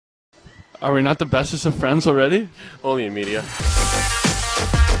Are we not the bestest of friends already? Only in media.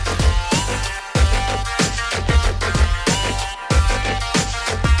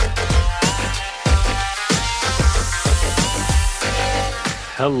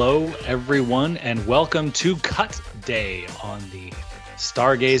 Hello, everyone, and welcome to Cut Day on the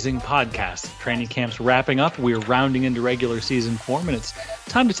Stargazing podcast. Training camp's wrapping up. We're rounding into regular season form, and it's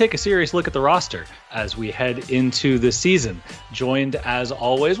time to take a serious look at the roster as we head into the season. Joined, as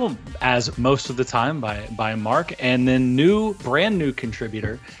always, well, as most of the time, by Mark, and then brand new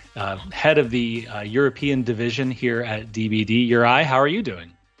contributor, head of the European division here at DBD, Uri. How are you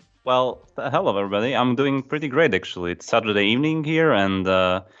doing? Well, hello everybody. I'm doing pretty great actually. It's Saturday evening here, and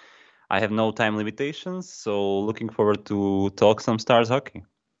I have no time limitations, so looking forward to talk some Stars hockey.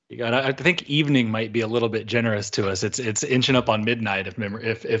 I think evening might be a little bit generous to us. It's inching up on midnight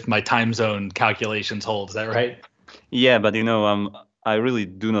if my time zone calculations hold. Is that right? Yeah, but I really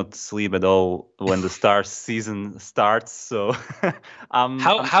do not sleep at all when the Stars season starts. So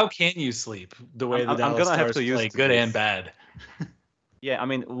how can you sleep the way the Dallas Stars play, good and bad? Yeah, I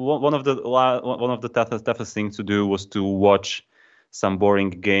mean, one of the toughest things to do was to watch some boring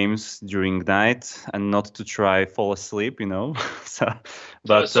games during night and not to try fall asleep, So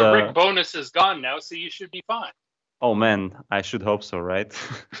Rick Bowness is gone now, so you should be fine. Oh man, I should hope so, right?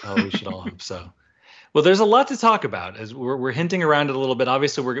 Oh, we should all hope so. Well, there's a lot to talk about as we're hinting around it a little bit.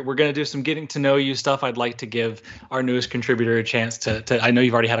 Obviously, we're going to do some getting to know you stuff. I'd like to give our newest contributor a chance to I know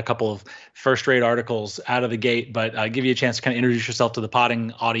you've already had a couple of first-rate articles out of the gate, but give you a chance to kind of introduce yourself to the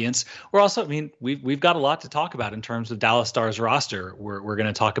potting audience. We're also, we've got a lot to talk about in terms of Dallas Stars roster. We're going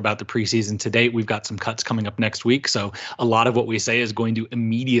to talk about the preseason to date. We've got some cuts coming up next week, so a lot of what we say is going to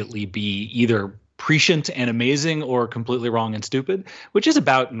immediately be either prescient and amazing or completely wrong and stupid, which is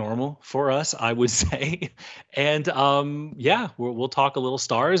about normal for us, I would say. And we'll talk a little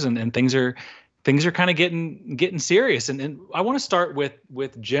Stars, and things are kind of getting serious. And I want to start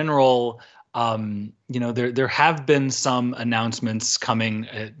with general. There have been some announcements coming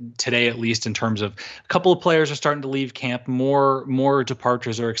today, at least in terms of a couple of players are starting to leave camp. More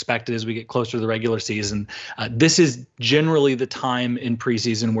departures are expected as we get closer to the regular season. This is generally the time in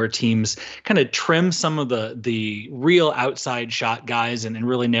preseason where teams kind of trim some of the real outside shot guys and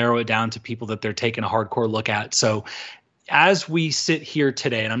really narrow it down to people that they're taking a hardcore look at. So as we sit here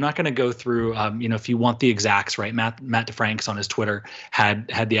today, and I'm not going to go through, if you want the exacts, right? Matt DeFranks on his Twitter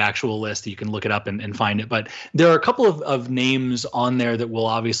had the actual list. You can look it up and find it. But there are a couple of names on there that will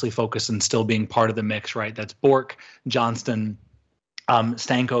obviously focus on still being part of the mix, right? That's Bourque, Johnston,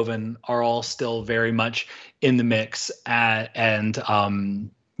 Stankoven are all still very much in the mix, and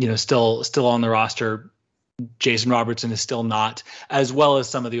still on the roster. Jason Robertson is still not, as well as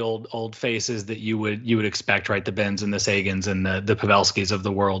some of the old faces that you would expect, right? The Benns and the Sagans and the Pavelskis of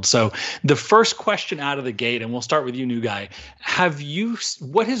the world. So the first question out of the gate, and we'll start with you, new guy.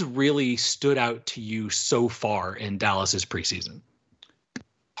 What has really stood out to you so far in Dallas's preseason?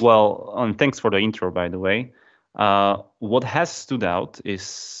 Well, thanks for the intro, by the way. What has stood out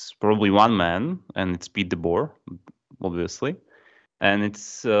is probably one man, and it's Pete DeBoer, obviously. And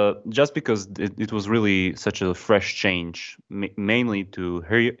it's just because it was really such a fresh change, mainly to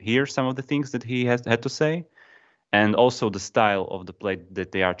hear some of the things that he had to say, and also the style of the play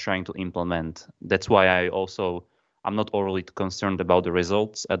that they are trying to implement. That's why I'm not overly concerned about the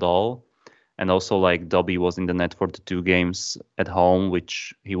results at all. And also, like, Dobby was in the net for the 2 games at home,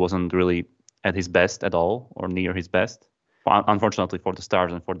 which he wasn't really at his best at all, or near his best, unfortunately for the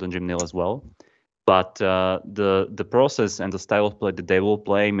Stars and for the Jim Nill as well. But the process and the style of play that they will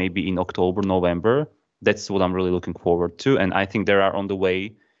play maybe in October, November, that's what I'm really looking forward to. And I think they are on the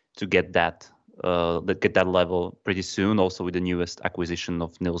way to get that level pretty soon, also with the newest acquisition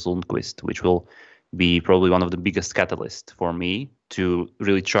of Nils Lundqvist, which will be probably one of the biggest catalysts for me to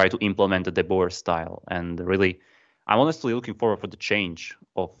really try to implement the DeBoer style. And really, I'm honestly looking forward for the change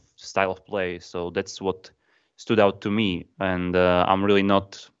of style of play. So that's what stood out to me. And I'm really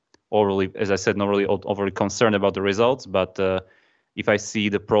not overly, as I said, not really overly concerned about the results, but if I see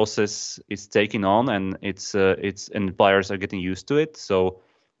the process is taking on and it's and the players are getting used to it, so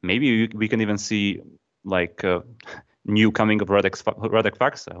maybe we can even see like new coming of Radek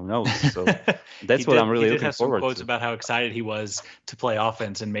Faksa. Who knows? So that's what I'm really looking forward to. He did have some quotes about how excited he was to play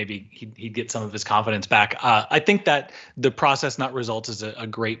offense, and maybe he'd get some of his confidence back. I think that the process, not results, is a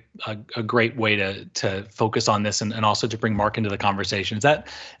great way to focus on this, and also to bring Mark into the conversation. Is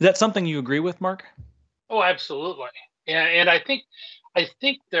that something you agree with, Mark? Oh, absolutely. And I think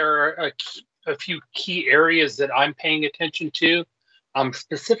there are a few key areas that I'm paying attention to,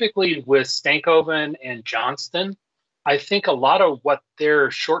 specifically with Stankoven and Johnston. I think a lot of what their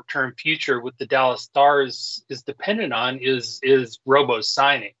short-term future with the Dallas Stars is dependent on is Robo's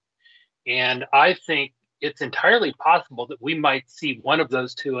signing. And I think it's entirely possible that we might see one of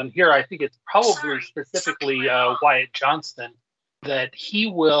those two. And here I think it's probably specifically Wyatt Johnston, that he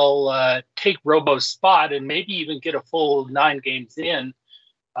will take Robo's spot and maybe even get a full 9 games in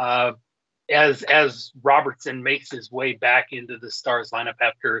as Robertson makes his way back into the Stars lineup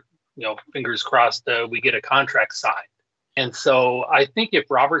after, fingers crossed, we get a contract signed. And so I think if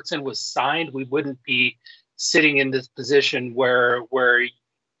Robertson was signed, we wouldn't be sitting in this position where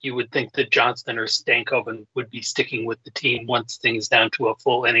you would think that Johnston or Stankoven would be sticking with the team once things down to a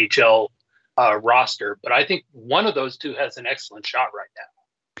full NHL roster. But I think one of those two has an excellent shot right now.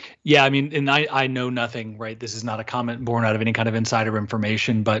 Yeah, I mean, and I know nothing, right? This is not a comment born out of any kind of insider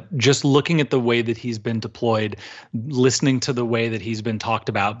information, but just looking at the way that he's been deployed, listening to the way that he's been talked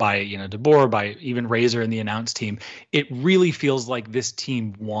about by, DeBoer, by even Razor and the announce team, it really feels like this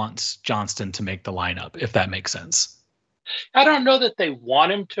team wants Johnston to make the lineup, if that makes sense. I don't know that they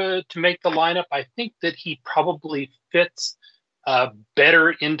want him to make the lineup. I think that he probably fits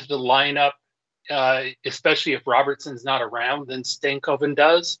better into the lineup, especially if Robertson's not around, than Stankoven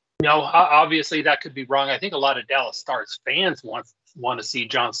does. Obviously that could be wrong. I think a lot of Dallas Stars fans want to see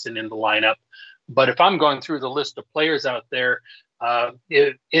Johnston in the lineup. But if I'm going through the list of players out there,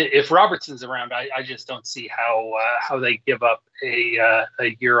 if Robertson's around, I just don't see how they give up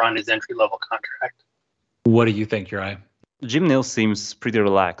a year on his entry-level contract. What do you think, Uri? Jim Nill seems pretty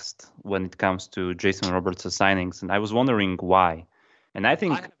relaxed when it comes to Jason Robertson signings, and I was wondering why. And I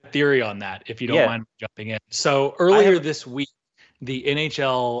think I have a theory on that, if you don't mind jumping in. So earlier this week, the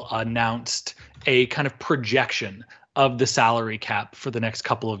NHL announced a kind of projection of the salary cap for the next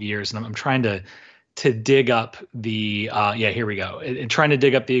couple of years, and I'm trying to dig up the here we go. And trying to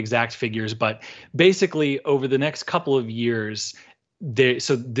dig up the exact figures, but basically over the next couple of years.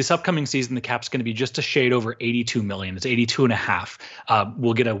 So this upcoming season, the cap's going to be just a shade over 82 million. It's 82 and a half.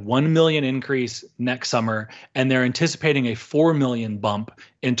 We'll get a 1 million increase next summer, and they're anticipating a 4 million bump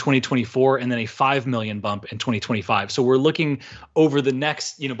in 2024 and then a 5 million bump in 2025. So we're looking over the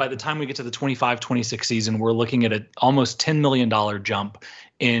next, by the time we get to the 25-26 season, we're looking at an almost $10 million jump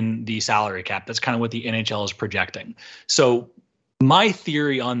in the salary cap. That's kind of what the NHL is projecting. So my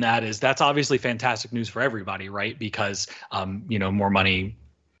theory on that is that's obviously fantastic news for everybody, right? Because, more money,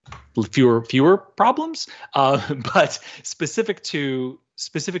 fewer problems. But specific to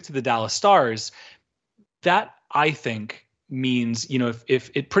the Dallas Stars, that I think means, if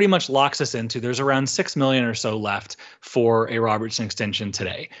it pretty much locks us into, there's around 6 million or so left for a Robertson extension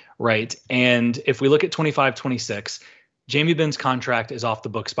today, right? And if we look at 25-26, Jamie Benn's contract is off the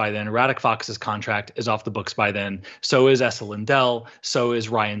books by then. Radek Fox's contract is off the books by then. So is Esa Lindell. So is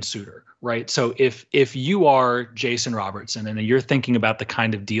Ryan Suter, right? So if you are Jason Robertson and you're thinking about the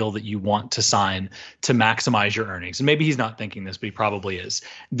kind of deal that you want to sign to maximize your earnings, and maybe he's not thinking this, but he probably is,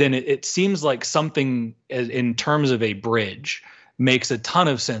 then it seems like something in terms of a bridge makes a ton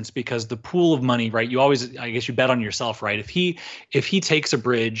of sense, because the pool of money, right? You always, I guess you bet on yourself, right? If he takes a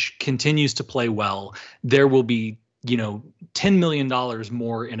bridge, continues to play well, there will be $10 million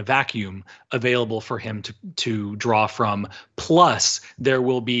more in a vacuum available for him to draw from. Plus, there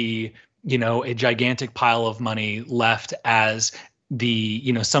will be, a gigantic pile of money left as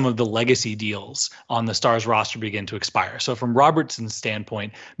the, some of the legacy deals on the Stars roster begin to expire. So from Robertson's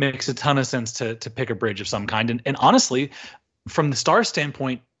standpoint, makes a ton of sense to pick a bridge of some kind. And honestly, from the Stars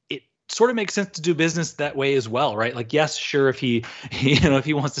standpoint, sort of makes sense to do business that way as well, right? Like, yes, sure, if he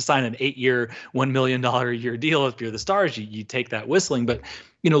wants to sign an 8-year, $1 million a year deal, if you're the Stars, you take that whistling. But,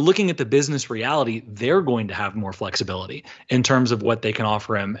 looking at the business reality, they're going to have more flexibility in terms of what they can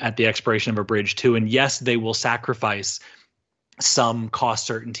offer him at the expiration of a bridge too. And yes, they will sacrifice some cost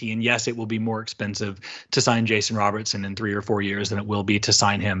certainty. And yes, it will be more expensive to sign Jason Robertson in 3 or 4 years than it will be to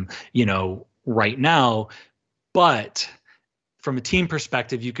sign him, right now. But from a team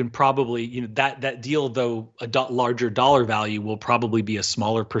perspective, you can probably, that deal, though a larger dollar value, will probably be a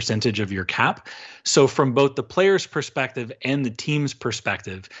smaller percentage of your cap. So from both the player's perspective and the team's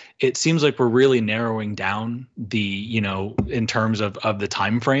perspective, it seems like we're really narrowing down the, in terms of the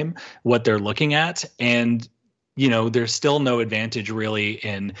time frame, what they're looking at. And there's still no advantage really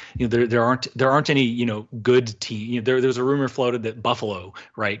in, there aren't any, good team. There's a rumor floated that Buffalo,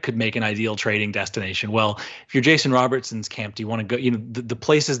 right, could make an ideal trading destination. Well, if you're Jason Robertson's camp, do you want to go, the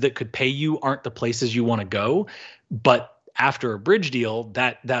places that could pay you aren't the places you want to go. But after a bridge deal,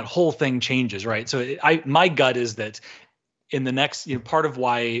 that whole thing changes, right? So my gut is that in the next, part of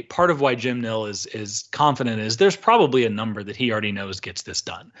why Jim Nill is confident is there's probably a number that he already knows gets this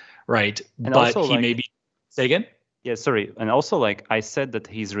done, right? And but also, he may be. Say again? Yeah, sorry. And also, like I said, that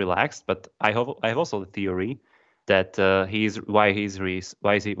he's relaxed, but I have also the theory that why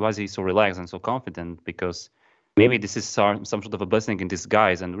is he so relaxed and so confident? Because maybe this is some sort of a blessing in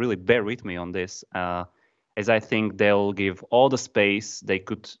disguise. And really, bear with me on this, as I think they'll give all the space they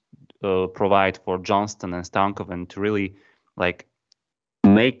could provide for Johnston and Stankoven to really like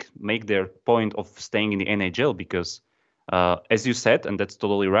make their point of staying in the NHL because. As you said, and that's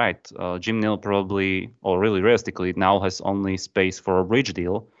totally right, Jim Nill probably, or really realistically, now has only space for a bridge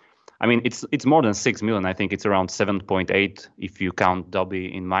deal. I mean, it's more than 6 million. I think it's around 7.8 if you count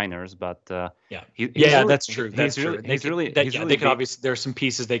Dobby in minors. But that's true. That's true. They could obviously. There's some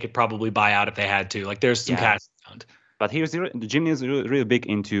pieces they could probably buy out if they had to. Like there's some cash around. But Jim Nill is really big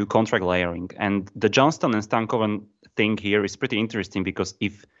into contract layering, and the Johnston and Stankoven thing here is pretty interesting because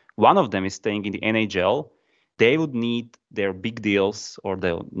if one of them is staying in the NHL, they would need their big deals or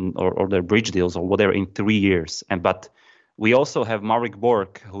their bridge deals or whatever in 3 years. But we also have Marek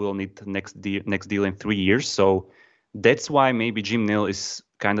Bork who will need the next deal in 3 years. So that's why maybe Jim Nill is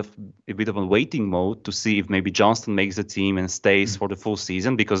kind of a bit of a waiting mode to see if maybe Johnston makes the team and stays for the full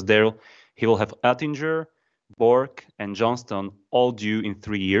season because he will have Oettinger, Bork, and Johnston all due in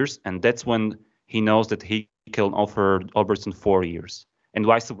 3 years, and that's when he knows that he can offer Albertson 4 years. And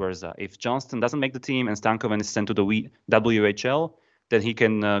vice versa. If Johnston doesn't make the team and Stankoven is sent to the WHL, then he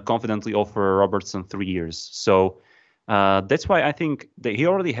can confidently offer Robertson 3 years. So that's why I think that he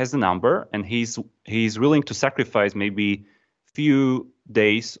already has the number, and he's willing to sacrifice maybe few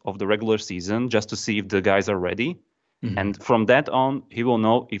days of the regular season just to see if the guys are ready. Mm-hmm. And from that on, he will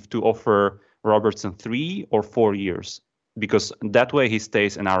know if to offer Robertson 3 or 4 years, because that way he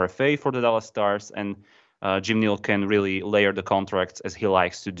stays an RFA for the Dallas Stars, and Jim Nill can really layer the contracts as he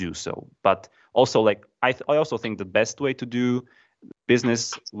likes to do so. But also, like I also think the best way to do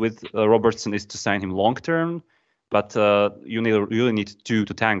business with Robertson is to sign him long term. But you really need two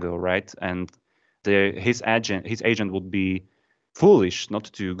to tango, right? And his agent would be foolish not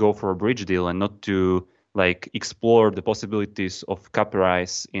to go for a bridge deal and not to like explore the possibilities of cap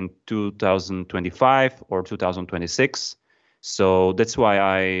rise in 2025 or 2026. So that's why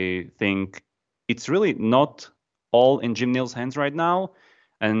I think it's really not all in Jim Nill's hands right now.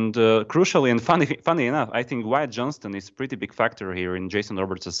 And crucially and funny enough, I think Wyatt Johnston is a pretty big factor here in Jason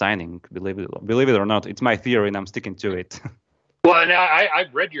Roberts' signing. Believe it or not, it's my theory and I'm sticking to it. Well, and I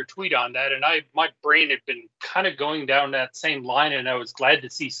read your tweet on that, and my brain had been kind of going down that same line, and I was glad to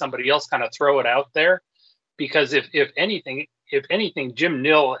see somebody else kind of throw it out there, because if anything, Jim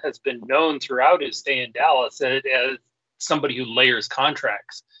Nill has been known throughout his stay in Dallas as somebody who layers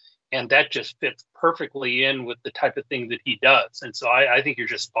contracts. And that just fits perfectly in with the type of thing that he does. And so I think you're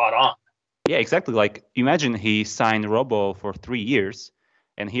just spot on. Yeah, exactly. Like, imagine he signed Robo for 3 years,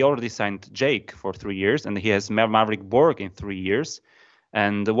 and he already signed Jake for 3 years, and he has Maverick Borg in 3 years.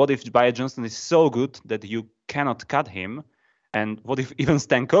 And what if Wyatt Johnston is so good that you cannot cut him? And what if even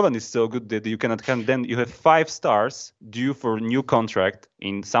Stankoven is so good that you cannot cut him? Then you have 5 stars due for a new contract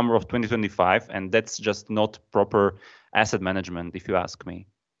in summer of 2025, and that's just not proper asset management, if you ask me.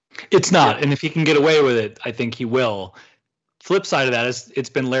 It's not. Yeah. And if he can get away with it, I think he will. Flip side of that is it's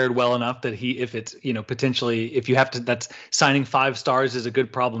been layered well enough that if it's, potentially, if you have to, that's signing 5 stars is a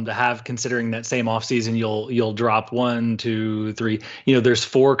good problem to have, considering that same offseason you'll drop 1, 2, 3. There's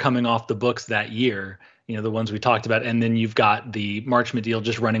 4 coming off the books that year. The ones we talked about, and then you've got the Marchment deal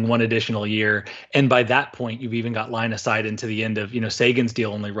just running 1 additional year, and by that point you've even got line of sight into the end of Sagan's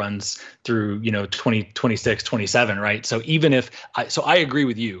deal only runs through 2026, 27, right? So even if I agree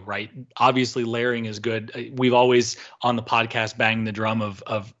with you, right? Obviously layering is good. We've always on the podcast banged the drum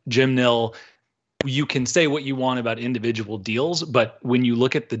of Jim Nill. You can say what you want about individual deals, but when you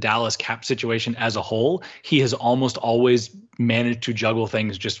look at the Dallas cap situation as a whole, he has almost always managed to juggle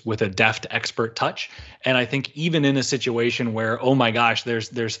things just with a deft, expert touch. And I think even in a situation where, oh my gosh,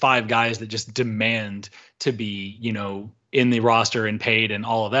 there's 5 guys that just demand to be, in the roster and paid and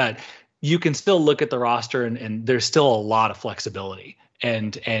all of that, you can still look at the roster and there's still a lot of flexibility.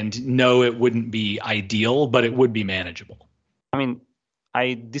 And no, it wouldn't be ideal, but it would be manageable. I mean,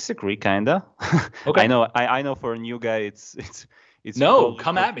 I disagree, kinda. Okay. I know. For a new guy, it's. No,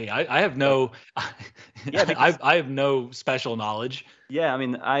 come at me. I have no. I have no special knowledge. Yeah, I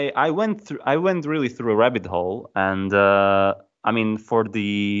mean, I went really through a rabbit hole, and I mean, for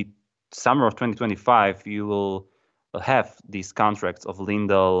the summer of 2025, you will have these contracts of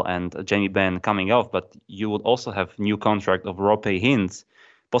Lindell and Jamie Benn coming off, but you would also have new contract of Roope Hintz,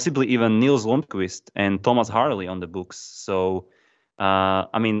 possibly even Nils Lundqvist and Thomas Harley on the books. So.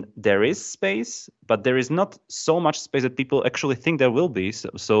 I mean, there is space, but there is not so much space that people actually think there will be.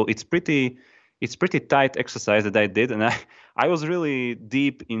 So it's pretty it's pretty tight exercise that I did, and I was really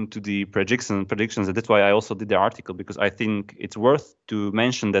deep into the predictions, and that's why I also did the article, because I think it's worth to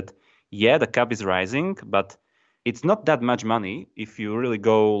mention that the cap is rising, but it's not that much money if you really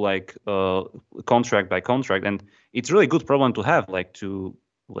go like contract by contract, and it's really good problem to have, like to,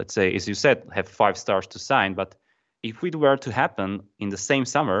 let's say, as you said, have 5 stars to sign. But if it were to happen in the same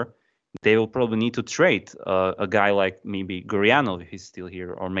summer, they will probably need to trade a guy like maybe Gurianov if he's still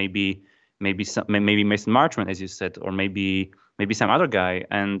here, or maybe Mason Marchman, as you said, or maybe some other guy.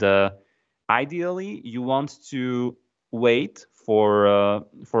 And ideally, you want to wait for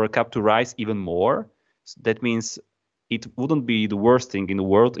a cap to rise even more. So that means it wouldn't be the worst thing in the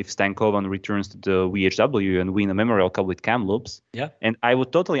world if Stankoven returns to the VHW and win a Memorial Cup with Kamloops. Yeah. And I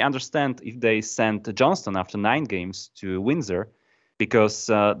would totally understand if they sent Johnston after 9 games to Windsor, because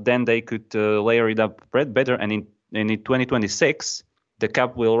then they could layer it up better. And in 2026, the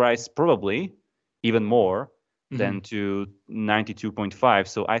cap will rise probably even more than to 92.5.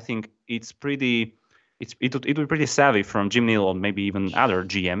 So I think it would be pretty savvy from Jim Neal, or maybe even other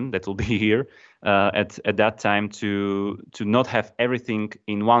GM that will be here at that time to not have everything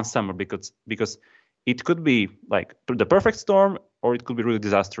in one summer, because it could be like the perfect storm, or it could be really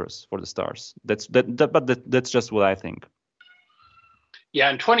disastrous for the Stars. But that's just what I think. Yeah,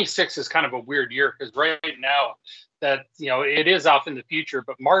 and 26 is kind of a weird year, because right now that, it is off in the future,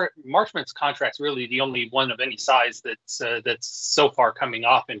 but Marchman's contract's really the only one of any size that's so far coming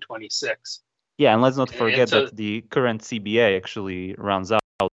off in 26. Yeah, and let's not forget that the current CBA actually runs out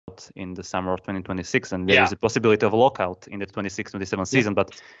in the summer of 2026, and there is a possibility of a lockout in the 26-27 season.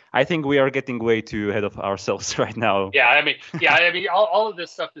 But I think we are getting way too ahead of ourselves right now. Yeah, I mean, all of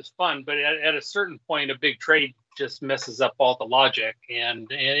this stuff is fun, but at a certain point, a big trade just messes up all the logic. And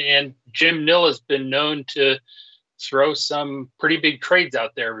Jim Nill has been known to throw some pretty big trades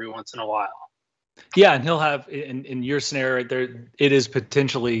out there every once in a while. Yeah, and he'll have, in your scenario there, it is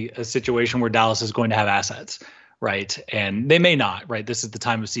potentially a situation where Dallas is going to have assets, right? And they may not, right? This is the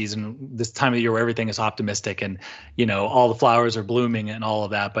time of season, this time of year where everything is optimistic and, all the flowers are blooming and all of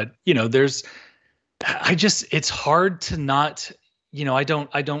that. But, it's hard to not, I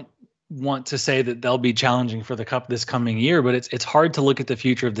don't want to say that they'll be challenging for the cup this coming year, but it's hard to look at the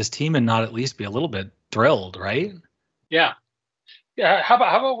future of this team and not at least be a little bit thrilled, right? Yeah. Yeah. How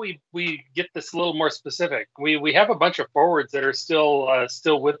about we get this a little more specific? We have a bunch of forwards that are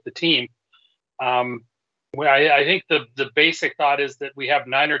still with the team. I think the basic thought is that we have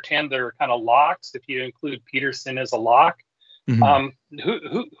 9 or 10 that are kind of locks, if you include Peterson as a lock.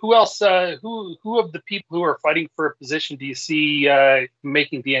 Mm-hmm. Who else? Who of the people who are fighting for a position do you see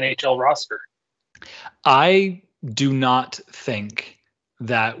making the NHL roster? I do not think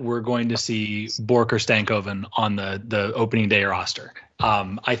that we're going to see Bourque or Stankoven on the opening day roster.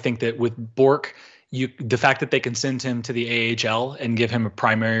 I think that with Bourque, the fact that they can send him to the AHL and give him a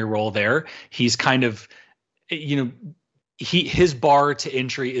primary role there, he's kind of, his bar to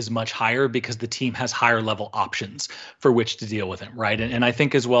entry is much higher because the team has higher level options for which to deal with him, right? And I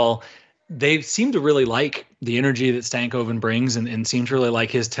think as well, they seem to really like the energy that Stankoven brings and seem to really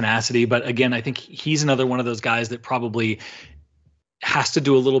like his tenacity. But again, I think he's another one of those guys that probably has to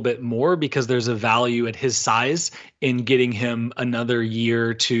do a little bit more, because there's a value at his size in getting him another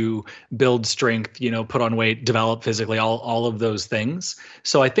year to build strength, put on weight, develop physically, all of those things.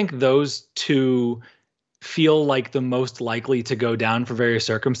 So I think those two feel like the most likely to go down for various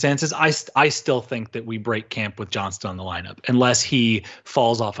circumstances. I still think that we break camp with Johnston on the lineup, unless he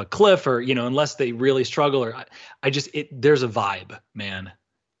falls off a cliff or, unless they really struggle, or there's a vibe, man.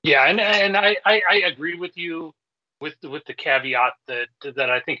 Yeah. And I agree with you with the caveat that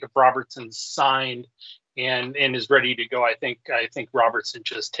I think if Robertson's signed and is ready to go, I think Robertson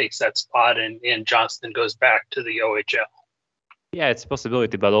just takes that spot and Johnston goes back to the OHL. Yeah, it's a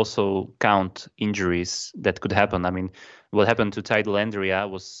possibility, but also count injuries that could happen. I mean, what happened to Ty Dellandrea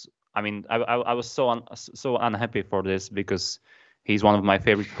was, I was so unhappy for this, because he's one of my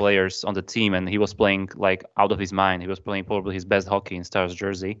favorite players on the team, and he was playing like out of his mind. He was playing probably his best hockey in Stars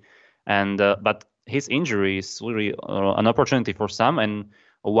jersey, and but his injury is really an opportunity for some, and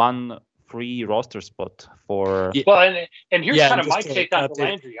one free roster spot for. Well, and here's kind of my take on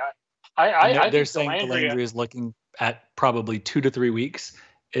Dellandrea. They're saying Dellandrea is looking at probably 2 to 3 weeks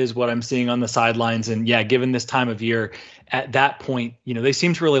is what I'm seeing on the sidelines. And yeah, given this time of year, at that point, they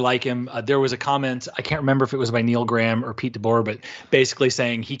seem to really like him. There was a comment, I can't remember if it was by Neil Graham or Pete DeBoer, but basically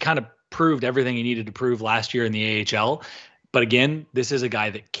saying he kind of proved everything he needed to prove last year in the AHL. But again, this is a guy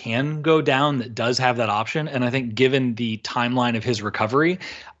that can go down, that does have that option. And I think given the timeline of his recovery,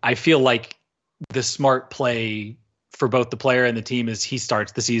 I feel like the smart play for both the player and the team as he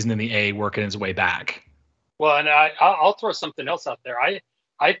starts the season in the A, working his way back. Well, and I'll throw something else out there. I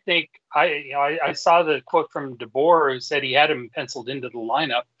think I saw the quote from DeBoer who said he had him penciled into the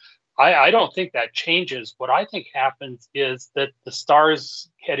lineup. I don't think that changes. What I think happens is that the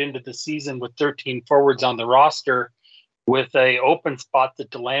Stars head into the season with 13 forwards on the roster with a open spot that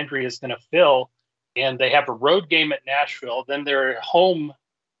Delandry is going to fill, and they have a road game at Nashville. Then they're at home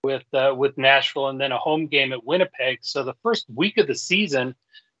with Nashville, and then a home game at Winnipeg. So the first week of the season,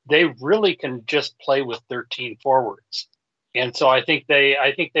 they really can just play with 13 forwards. And so I think they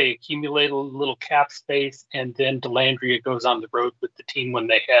accumulate a little cap space, and then Delandria goes on the road with the team when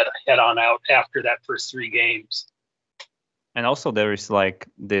they head on out after that first 3 games. And also there is like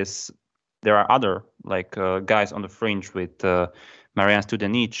this, there are other like guys on the fringe with Marian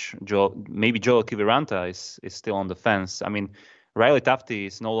Studenic, maybe Joel Kiviranta is still on the fence. I mean, Riley Tufte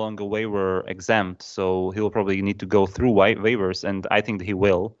is no longer waiver exempt, so he will probably need to go through waivers, and I think that he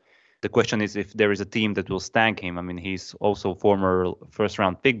will. The question is if there is a team that will stank him. I mean, he's also former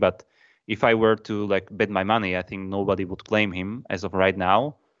first-round pick, but if I were to like bet my money, I think nobody would claim him as of right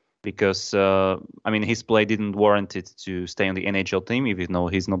now, because I mean his play didn't warrant it to stay on the NHL team, even though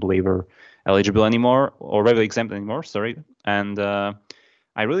he's not waiver eligible anymore or waiver exempt anymore. Sorry, and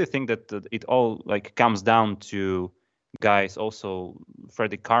I really think that it all like comes down to guys, also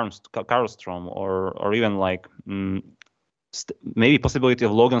Fredrik Karlstrom, or even like. Maybe possibility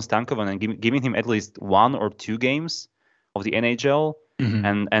of Logan Stankoven and giving him at least 1 or 2 games of the NHL,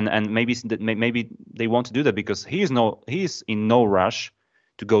 and maybe they want to do that because he is in no rush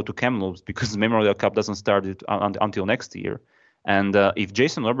to go to Kamloops because the Memorial Cup doesn't start until next year. And if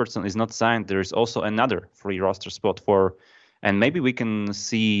Jason Robertson is not signed, there is also another free roster spot and maybe we can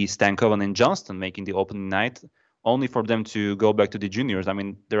see Stankoven and Johnston making the opening night, only for them to go back to the juniors. I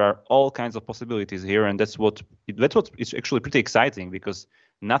mean, there are all kinds of possibilities here, and that's what is actually pretty exciting because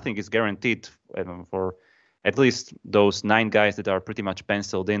nothing is guaranteed for at least those 9 guys that are pretty much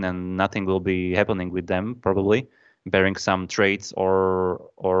penciled in, and nothing will be happening with them probably, bearing some trades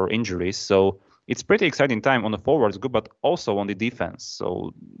or injuries. So it's pretty exciting time on the forwards, but also on the defense.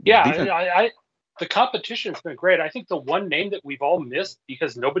 So yeah, the competition's been great. I think the one name that we've all missed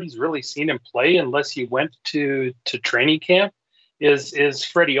because nobody's really seen him play unless he went to training camp is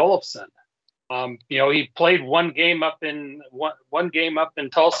Freddie Olofsson. He played one game up in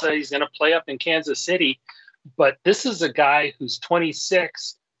Tulsa. He's going to play up in Kansas City, but this is a guy who's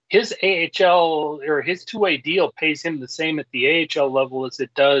 26. His AHL or his 2-way deal pays him the same at the AHL level as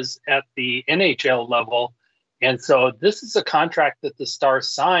it does at the NHL level. And so this is a contract that the Stars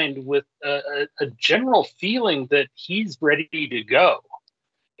signed with a general feeling that he's ready to go.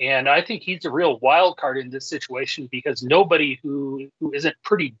 And I think he's a real wild card in this situation because nobody who isn't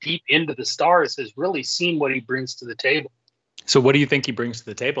pretty deep into the Stars has really seen what he brings to the table. So what do you think he brings to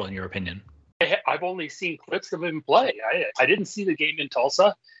the table, in your opinion? I've only seen clips of him play. I didn't see the game in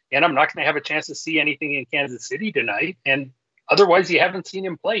Tulsa, and I'm not going to have a chance to see anything in Kansas City tonight. And otherwise, you haven't seen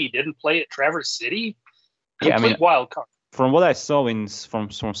him play. He didn't play at Traverse City. Yeah, I mean, wild card. From what I saw from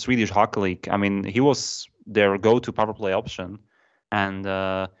Swedish Hockey League, I mean, he was their go-to power play option, and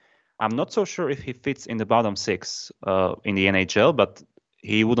I'm not so sure if he fits in the bottom 6 in the NHL, but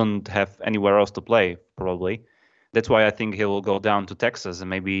he wouldn't have anywhere else to play probably. That's why I think he will go down to Texas and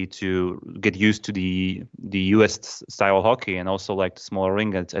maybe to get used to the U.S. style hockey and also like the smaller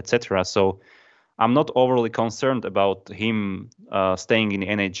ring, etc. So I'm not overly concerned about him staying in the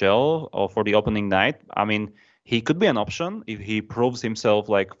NHL or for the opening night. I mean, he could be an option if he proves himself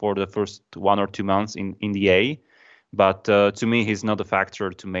like for the first 1 or 2 months in the A. But to me, he's not a factor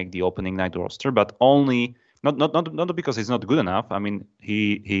to make the opening night roster. But only not because he's not good enough. I mean,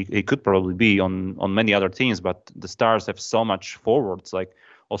 he could probably be on many other teams. But the Stars have so much forwards, like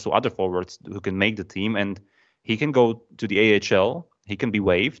also other forwards who can make the team, and he can go to the AHL. He can be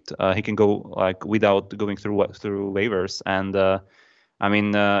waived. He can go like without going through waivers, and I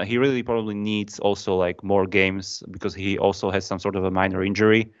mean he really probably needs also like more games because he also has some sort of a minor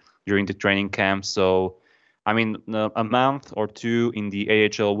injury during the training camp. So I mean a month or 2 in the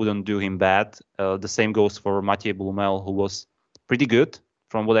AHL wouldn't do him bad. The same goes for Mathieu Blumel, who was pretty good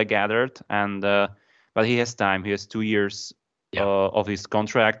from what I gathered, and but he has time. He has 2 years of his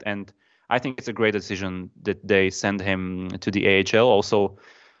contract, and I think it's a great decision that they send him to the AHL. Also,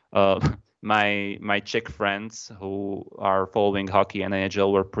 my Czech friends who are following hockey and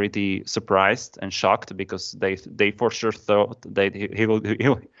AHL were pretty surprised and shocked because they for sure thought that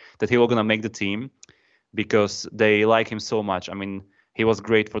he will gonna make the team because they like him so much. I mean, he was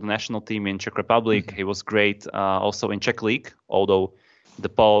great for the national team in Czech Republic. Mm-hmm. He was great also in Czech League, although the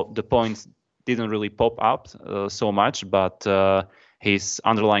points didn't really pop up so much, but his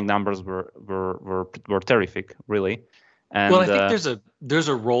underlying numbers were terrific, really. And well, I think there's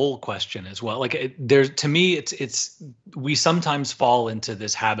a role question as well. Like there's to me, it's we sometimes fall into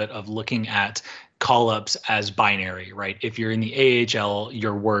this habit of looking at call-ups as binary, right? If you're in the AHL,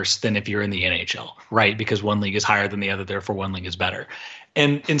 you're worse than if you're in the NHL, right? Because one league is higher than the other, therefore one league is better.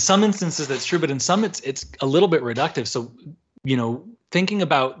 And in some instances that's true, but in some it's a little bit reductive. So, thinking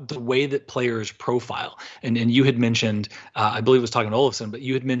about the way that players profile, and you had mentioned, I believe it was talking to Olofsson, but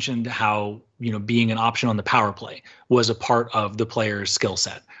you had mentioned how, being an option on the power play was a part of the player's skill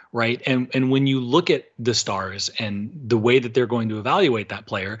set, right? And when you look at the Stars and the way that they're going to evaluate that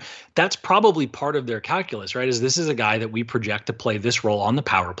player, that's probably part of their calculus, right? Is this is a guy that we project to play this role on the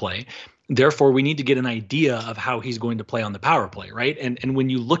power play. Therefore, we need to get an idea of how he's going to play on the power play, right? And when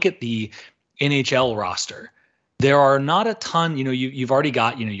you look at the NHL roster, there are not a ton, you've already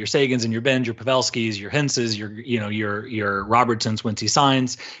got, your Sagans and your Benj, your Pavelskis, your Henses, your Robertsons once he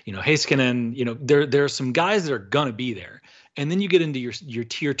signs, Heiskanen, there are some guys that are going to be there. And then you get into your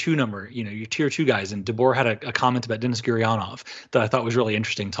tier two number, your tier two guys. And DeBoer had a comment about Denis Gurianov that I thought was really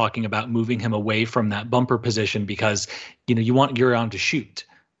interesting, talking about moving him away from that bumper position because, you want Gurianov to shoot.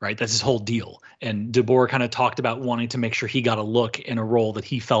 Right. That's his whole deal. And DeBoer kind of talked about wanting to make sure he got a look in a role that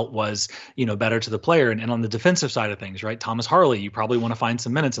he felt was, better to the player. And on the defensive side of things, right, Thomas Harley, you probably want to find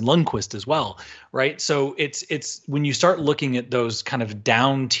some minutes, and Lundqvist as well. Right. So it's when you start looking at those kind of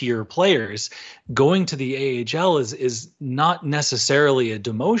down tier players, going to the AHL is not necessarily a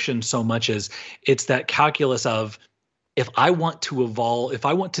demotion so much as it's that calculus of if I want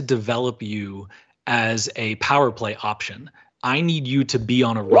to develop you as a power play option, I need you to be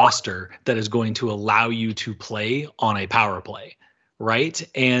on a roster that is going to allow you to play on a power play, right?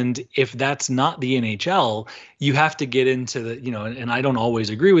 And if that's not the NHL, you have to get into the, and I don't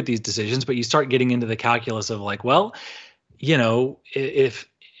always agree with these decisions, but you start getting into the calculus of like, well, is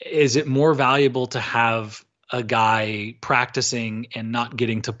it more valuable to have a guy practicing and not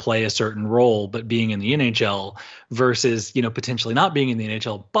getting to play a certain role, but being in the NHL versus, potentially not being in the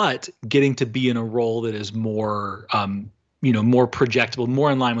NHL, but getting to be in a role that is more, more projectable,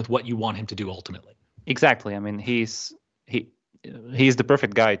 more in line with what you want him to do ultimately. Exactly. I mean, he's the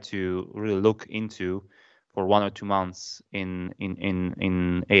perfect guy to really look into for 1 or 2 months in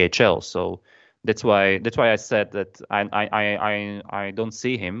AHL. So that's why I said that I don't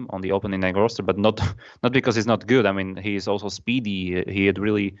see him on the opening night roster, but not because he's not good. I mean, he's also speedy. He had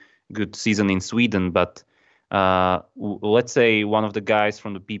really good season in Sweden, but let's say one of the guys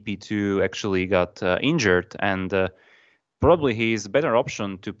from the PP2 actually got injured, and probably he's a better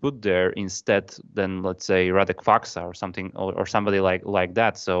option to put there instead than, let's say, Radek Faksa or something, or somebody like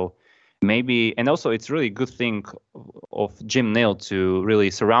that. So maybe, and also it's really a good thing of Jim Nill to really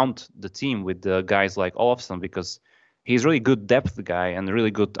surround the team with the guys like Olofsson, because he's really good depth guy and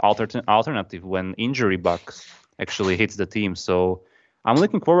really good alternative when injury bugs actually hits the team. So I'm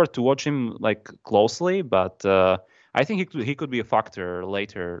looking forward to watch him closely, but I think he could be a factor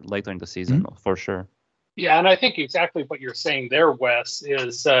later in the season, for sure. Yeah, and I think exactly what you're saying there, Wes,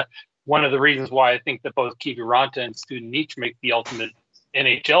 is one of the reasons why I think that both Kiviranta and Studenic make the ultimate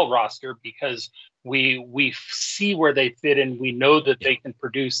NHL roster, because we see where they fit in. We know that they can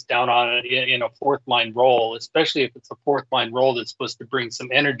produce down in a fourth line role, especially if it's a fourth line role that's supposed to bring some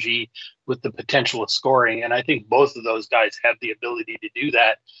energy with the potential of scoring. And I think both of those guys have the ability to do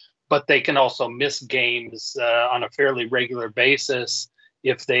that, but they can also miss games on a fairly regular basis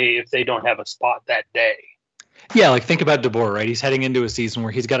if they don't have a spot that day. Yeah, think about DeBoer, right? He's heading into a season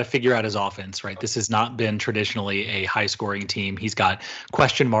where he's got to figure out his offense, right? This has not been traditionally a high-scoring team. He's got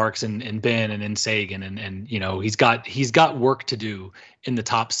question marks in Ben and in Sagan, and he's got work to do in the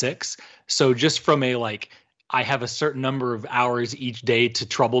top 6. So just from I have a certain number of hours each day to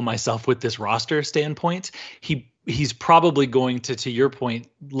trouble myself with this roster standpoint, he's probably going to your point,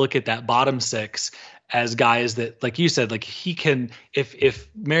 look at that bottom 6 as guys that, like you said, he can, if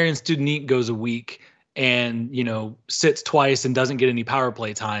Marian Studenic goes a week and sits twice and doesn't get any power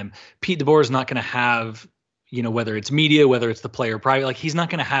play time, Pete DeBoer is not going to have, whether it's media, whether it's the player private, he's not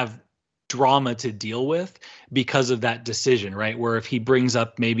going to have drama to deal with because of that decision, right? Where if he brings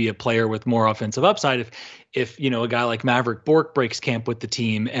up maybe a player with more offensive upside, if a guy like Maverick Bourque breaks camp with the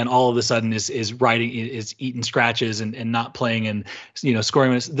team and all of a sudden is eating scratches and not playing and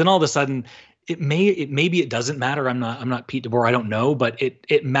scoring minutes, then all of a sudden maybe it doesn't matter. I'm not Pete DeBoer. I don't know, but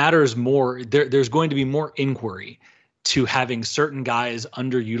it matters more. There's going to be more inquiry to having certain guys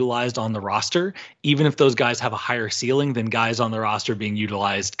underutilized on the roster, even if those guys have a higher ceiling than guys on the roster being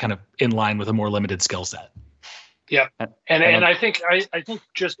utilized kind of in line with a more limited skill set. Yeah. And I think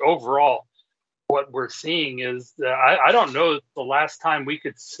just overall, what we're seeing is I don't know the last time we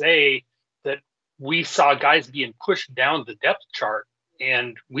could say that we saw guys being pushed down the depth chart.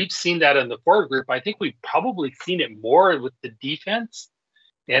 And we've seen that in the forward group. I think we've probably seen it more with the defense.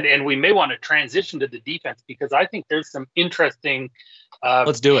 And we may want to transition to the defense because I think there's some interesting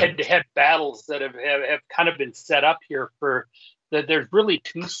Let's do it. head-to-head battles that have kind of been set up here for that. There's really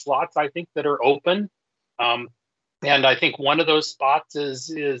two slots I think that are open. And I think one of those spots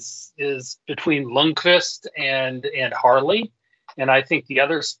is between Lundqvist and Harley. And I think the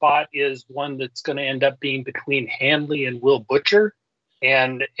other spot is one that's going to end up being between Hanley and Will Butcher.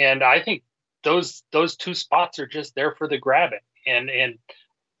 And I think those two spots are just there for the grabbing. And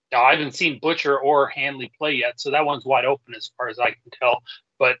now I haven't seen Butcher or Hanley play yet, so that one's wide open as far as I can tell.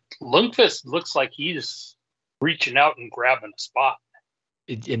 But Lundqvist looks like he's reaching out and grabbing a spot.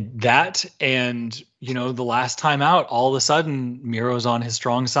 In that, and the last time out, all of a sudden Miro's on his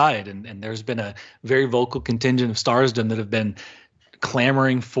strong side, and there's been a very vocal contingent of Starsdom that have been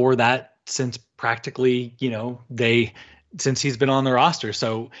clamoring for that since practically since he's been on the roster.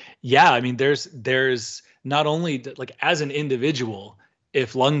 So yeah, I mean there's not only like as an individual,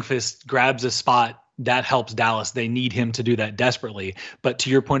 if Lundqvist grabs a spot, that helps Dallas. They need him to do that desperately. But to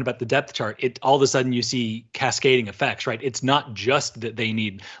your point about the depth chart, it all of a sudden you see cascading effects, right? It's not just that they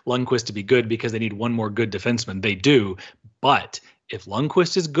need Lundqvist to be good because they need one more good defenseman. They do. But if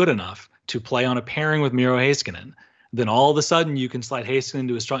Lundqvist is good enough to play on a pairing with Miro Heiskanen, then all of a sudden you can slide Heiskanen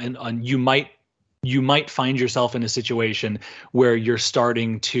into a strong, and you might find yourself in a situation where you're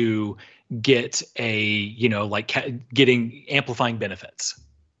starting to get getting amplifying benefits.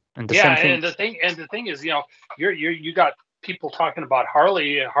 And the thing is, you got people talking about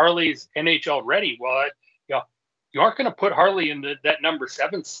Harley. Harley's NHL ready. Well, you aren't going to put Harley in that number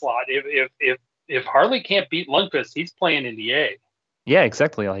 7 slot. If Harley can't beat Lundqvist, he's playing in the A. Yeah,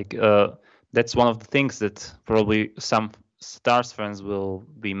 exactly. Like that's one of the things that probably some Stars fans will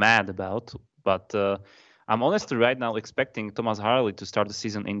be mad about. But I'm honestly right now expecting Thomas Harley to start the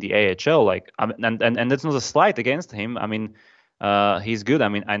season in the AHL. And that's not a slight against him. I mean, he's good. I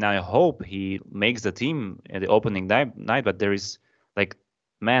mean, and I hope he makes the team at the opening night. But there is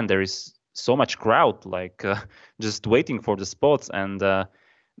there is so much crowd just waiting for the spots. And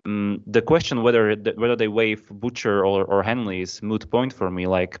the question whether they waive Butcher or Henley is moot point for me.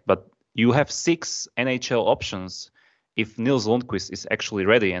 But you have 6 NHL options if Nils Lundqvist is actually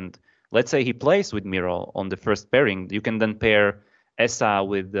ready. And let's say he plays with Miro on the first pairing. You can then pair Esa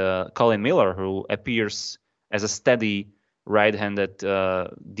with Colin Miller, who appears as a steady right-handed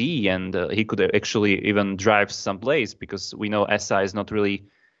D, and he could actually even drive some plays because we know Esa is not really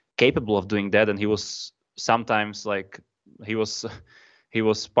capable of doing that, and he was sometimes he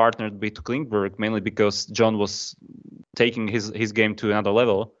was partnered with Klingberg mainly because John was taking his game to another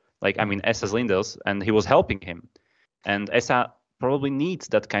level. Esa's Lindels, and he was helping him, and Esa probably needs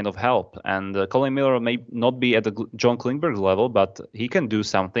that kind of help. And Colin Miller may not be at the John Klingberg level, but he can do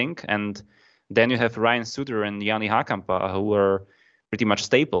something. And then you have Ryan Suter and Jani Hakanpää, who were pretty much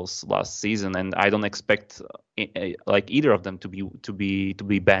staples last season. And I don't expect either of them to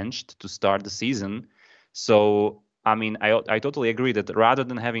be benched to start the season. So I mean, I totally agree that rather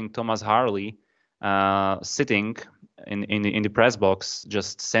than having Thomas Harley sitting in the press box,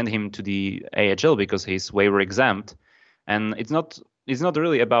 just send him to the AHL because he's waiver exempt. And it's not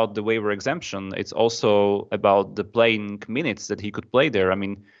really about the waiver exemption. It's also about the playing minutes that he could play there. I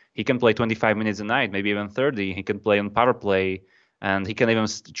mean, he can play 25 minutes a night, maybe even 30. He can play on power play, and he can even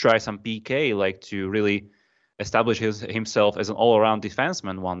try some PK, to really establish himself as an all-around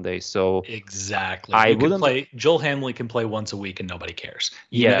defenseman one day. So exactly, Joel Hanley can play once a week, and nobody cares.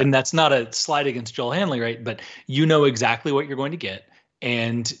 And that's not a slight against Joel Hanley, right? But you know exactly what you're going to get,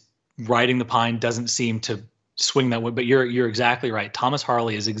 and riding the pine doesn't seem to swing that way. But you're exactly right. Thomas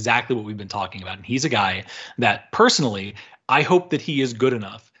Harley is exactly what we've been talking about, and he's a guy that personally I hope that he is good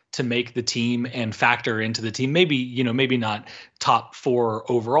enough to make the team and factor into the team. Maybe not top 4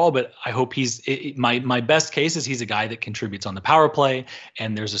 overall, but I hope my best case is he's a guy that contributes on the power play,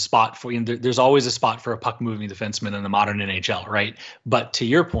 and there's a spot for there's always a spot for a puck moving defenseman in the modern NHL, right? But to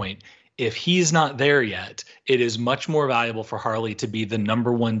your point, if he's not there yet, it is much more valuable for Harley to be the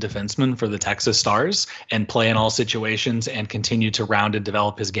number 1 defenseman for the Texas Stars and play in all situations and continue to round and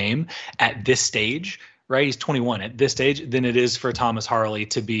develop his game at this stage, right? He's 21 at this stage, than it is for Thomas Harley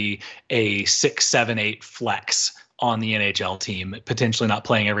to be a 6, 7, 8 flex on the NHL team, potentially not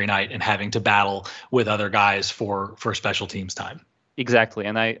playing every night and having to battle with other guys for special teams time. Exactly.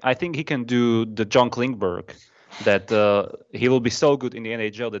 And I think he can do the John Klingberg, that he will be so good in the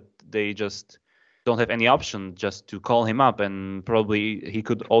NHL that they just don't have any option just to call him up, and probably he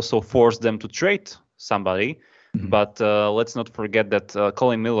could also force them to trade somebody. Mhm. But let's not forget that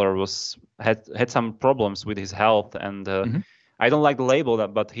Colin Miller had some problems with his health, and Mhm. I don't like the label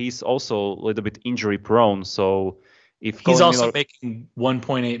that, but he's also a little bit injury prone. So if He's Colin also Miller, making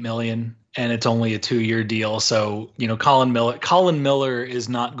 1.8 million, and it's only a 2-year deal. So Colin Miller is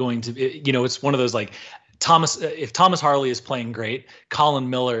not going to. It's one of those like Thomas. If Thomas Harley is playing great, Colin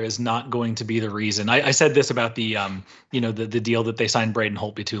Miller is not going to be the reason. I said this about the the deal that they signed Braden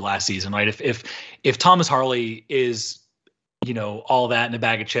Holtby to last season, right? If Thomas Harley is all that in a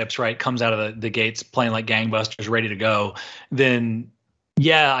bag of chips, right? Comes out of the gates playing like gangbusters, ready to go, then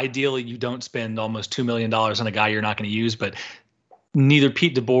yeah, ideally you don't spend almost $2 million on a guy you're not going to use, but neither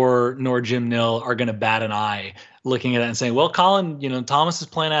Pete DeBoer nor Jim Nill are going to bat an eye looking at it and saying, well, Colin, Thomas is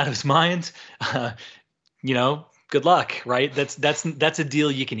playing out of his mind. Good luck, right? That's a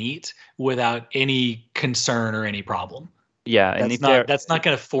deal you can eat without any concern or any problem. yeah, and That's not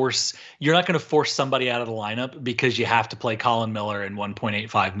going to force. You're not going to force somebody out of the lineup because you have to play Colin Miller and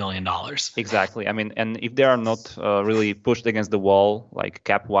 $1.85 million. exactly. I mean, and if they are not really pushed against the wall, like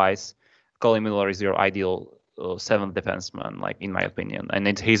cap wise, Colin Miller is your ideal seventh defenseman, like in my opinion,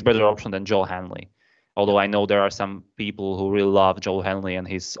 and he's better option than Joel Hanley. Although I know there are some people who really love Joel Hanley, and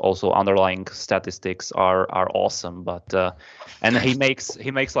his also underlying statistics are awesome. But and he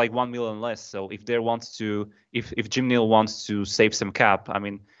makes like 1 million less. So if if Jim Neal wants to save some cap, I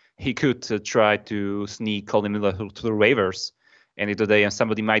mean, he could try to sneak Colin Miller to the waivers any today, and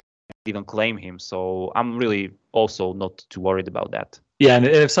somebody might even claim him. So I'm really also not too worried about that. Yeah, and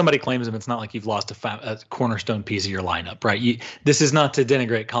if somebody claims him, it's not like you've lost a cornerstone piece of your lineup, right? This is not to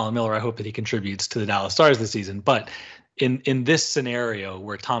denigrate Colin Miller. I hope that he contributes to the Dallas Stars this season. But in this scenario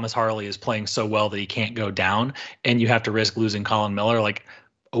where Thomas Harley is playing so well that he can't go down, and you have to risk losing Colin Miller, like,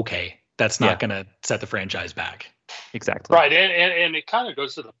 okay, that's not going to set the franchise back. Exactly. Right, and it kind of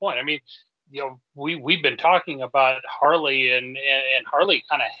goes to the point. I mean, we've been talking about Harley, and Harley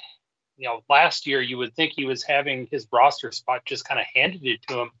kind of. Last year you would think he was having his roster spot just kind of handed it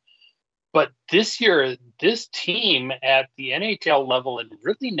to him. But this year, this team at the NHL level and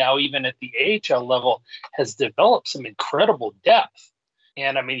really now even at the AHL level has developed some incredible depth.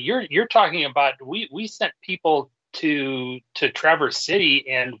 And I mean, you're talking about we sent people to Traverse City,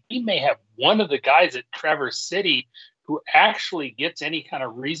 and we may have one of the guys at Traverse City who actually gets any kind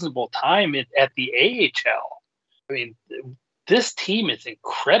of reasonable time at the AHL. I mean, this team is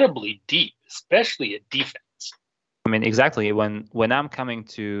incredibly deep, especially at defense. I mean, exactly. When I'm coming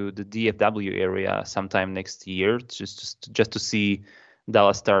to the DFW area sometime next year, just to see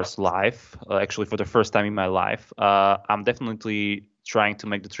Dallas Stars live, actually for the first time in my life, I'm definitely trying to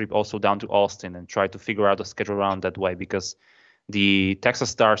make the trip also down to Austin and try to figure out a schedule around that way, because the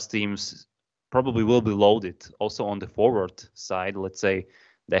Texas Stars teams probably will be loaded also on the forward side. Let's say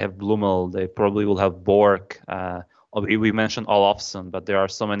they have Blumel, they probably will have Bork. We mentioned Olofsson, but there are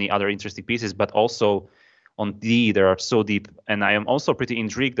so many other interesting pieces. But also on D, they are so deep, and I am also pretty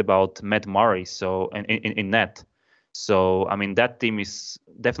intrigued about Matt Murray. So in net, so I mean that team is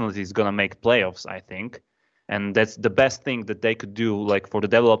definitely gonna make playoffs, I think, and that's the best thing that they could do, like for the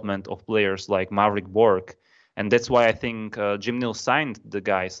development of players like Maverick Bork, and that's why I think Jim Nill signed the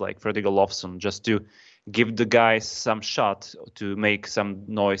guys like Fredrik Olofsson just to give the guys some shot to make some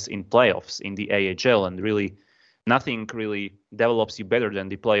noise in playoffs in the AHL, and really. Nothing really develops you better than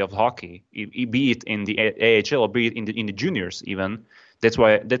the play of hockey, be it in the AHL or be it in the juniors even.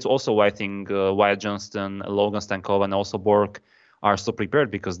 That's also why I think Wyatt Johnston, Logan Stankova, and also Bork are so prepared,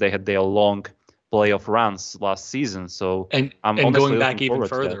 because they had their long playoff runs last season. So and going back even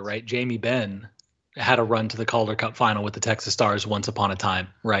further, right? Jamie Benn had a run to the Calder Cup final with the Texas Stars once upon a time,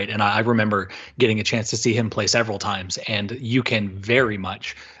 right? And I remember getting a chance to see him play several times, and you can very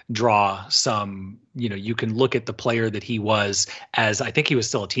much draw some, you can look at the player that he was as, I think he was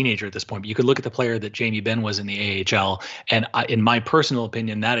still a teenager at this point, but you could look at the player that Jamie Benn was in the AHL. And in my personal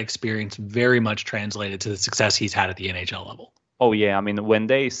opinion, that experience very much translated to the success he's had at the NHL level. Oh yeah, I mean when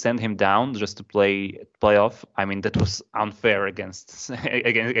they sent him down just to play playoff, I mean that was unfair against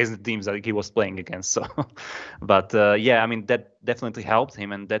the teams that he was playing against. So, but yeah, I mean that definitely helped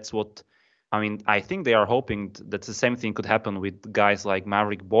him, and that's what I mean. I think they are hoping that the same thing could happen with guys like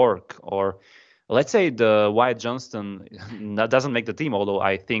Maverick Bork, or let's say the Wyatt Johnston doesn't make the team, although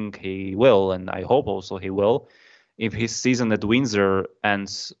I think he will, and I hope also he will. If his season at Windsor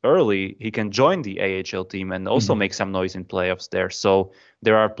ends early, he can join the AHL team and also make some noise in playoffs there. So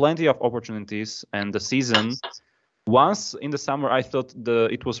there are plenty of opportunities, and the season once in the summer, I thought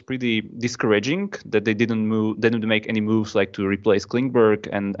it was pretty discouraging that they didn't make any moves like to replace Klingberg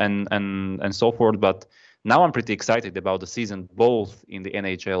and so forth. But now I'm pretty excited about the season, both in the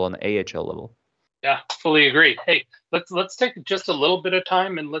NHL and AHL level. Yeah, fully agree. Hey, let's take just a little bit of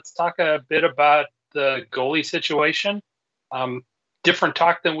time and let's talk a bit about the goalie situation. Different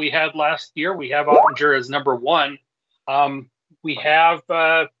talk than we had last year. We have Ottinger as number one. We have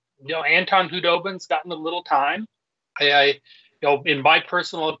Anton Khudobin's gotten a little time. In my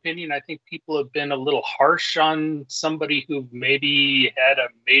personal opinion, I think people have been a little harsh on somebody who maybe had a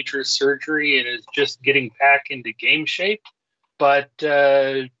major surgery and is just getting back into game shape. But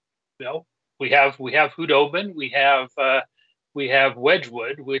we have Khudobin, we have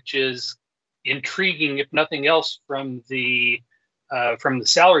Wedgwood, which is intriguing, if nothing else, from the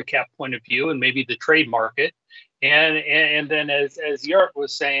salary cap point of view and maybe the trade market. And then as Yart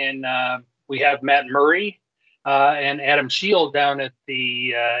was saying, we have Matt Murray and Adam Shield down at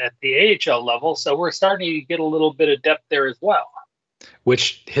the AHL level. So we're starting to get a little bit of depth there as well.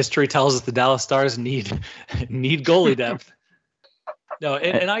 Which history tells us the Dallas Stars need goalie depth. No,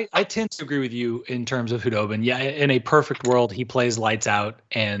 and I tend to agree with you in terms of Khudobin. Yeah, in a perfect world, he plays lights out,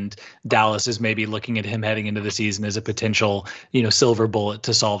 and Dallas is maybe looking at him heading into the season as a potential, silver bullet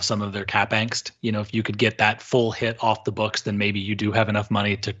to solve some of their cap angst. If you could get that full hit off the books, then maybe you do have enough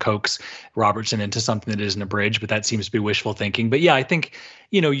money to coax Robertson into something that isn't a bridge. But that seems to be wishful thinking. But yeah, I think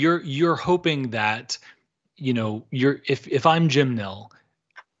you're hoping that if I'm Jim Nill.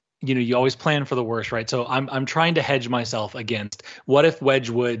 You always plan for the worst, right? So I'm trying to hedge myself against what if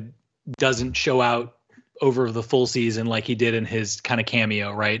Wedgwood doesn't show out over the full season like he did in his kind of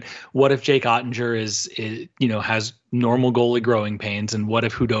cameo, right? What if Jake Ottinger is has normal goalie growing pains, and what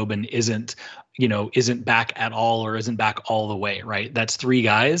if Khudobin isn't back at all or isn't back all the way, right? That's three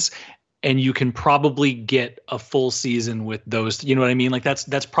guys, and you can probably get a full season with those. You know what I mean? Like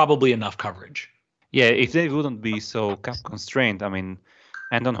that's probably enough coverage. Yeah, if they wouldn't be so cap constrained, I mean,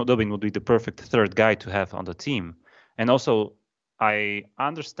 Anton Khudobin would be the perfect third guy to have on the team. And also, I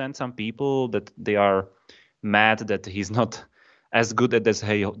understand some people that they are mad that he's not as good as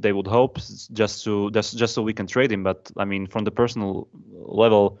they would hope, just so we can trade him. But I mean, from the personal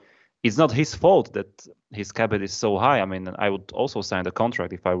level, it's not his fault that his cap hit is so high. I mean, I would also sign the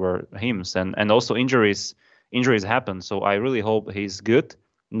contract if I were him. And also injuries happen. So I really hope he's good,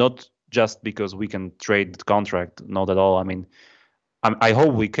 not just because we can trade the contract, not at all. I mean, I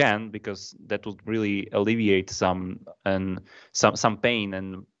hope we can, because that would really alleviate some pain,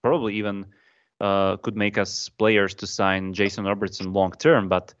 and probably even could make us players to sign Jason Robertson long term.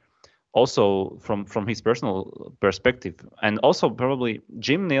 But also from his personal perspective, and also probably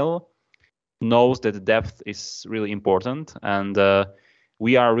Jim Nill knows that depth is really important, and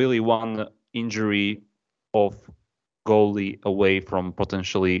we are really one injury of goalie away from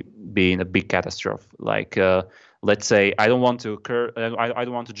potentially being a big catastrophe. Like. Let's say I don't want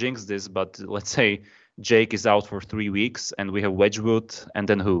to jinx this, but let's say Jake is out for 3 weeks and we have Wedgwood, and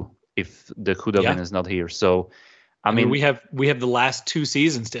then who if the Khudobin is not here? So I mean we have the last 2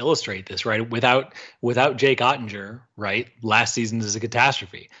 seasons to illustrate this, right? Without Jake Ottinger, right? Last season is a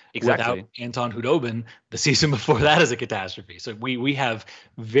catastrophe. Exactly. Without Anton Khudobin, the season before that is a catastrophe. So we have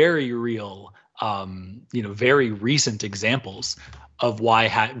very real very recent examples of why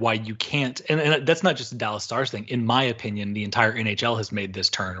you can't, and that's not just a Dallas Stars thing. In my opinion, the entire NHL has made this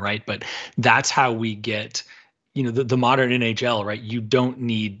turn, right? But that's how we get, the modern NHL, right? You don't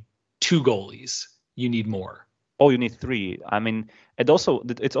need 2 goalies, you need more. Oh, you need 3. I mean, it's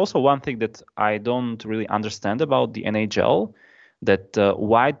also one thing that I don't really understand about the NHL, that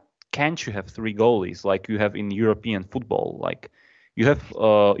why can't you have 3 goalies like you have in European football? Like, you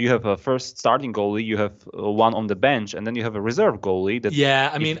have a first starting goalie, you have one on the bench, and then you have a reserve goalie.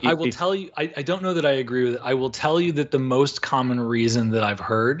 I will tell you, I don't know that I agree with it. I will tell you that the most common reason that I've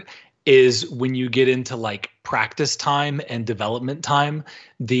heard is when you get into like practice time and development time,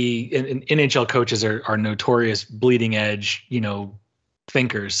 the NHL coaches are notorious bleeding edge,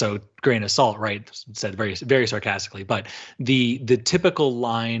 thinkers, so grain of salt, right? Said very, very sarcastically, but the typical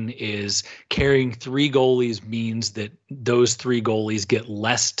line is carrying 3 goalies means that those 3 goalies get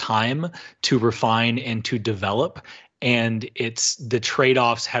less time to refine and to develop, and it's the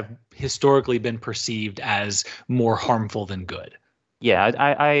trade-offs have historically been perceived as more harmful than good. Yeah,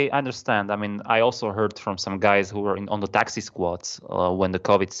 I understand. I mean, I also heard from some guys who were on the taxi squads when the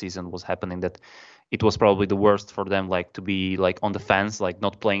COVID season was happening that it was probably the worst for them, like to be like on the fence, like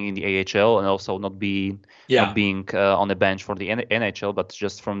not playing in the AHL, and also not being on the bench for the NHL, but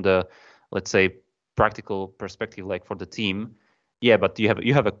just from the, let's say, practical perspective, like for the team, Yeah, but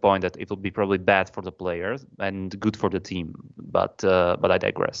you have a point that it will be probably bad for the players and good for the team. But I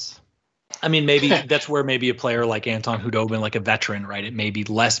digress. I mean, maybe that's where maybe a player like Anton Hudobin, like a veteran, right? It may be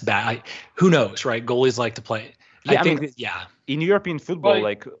less bad. Who knows, right? Goalies like to play. Yeah, I think yeah. In European football,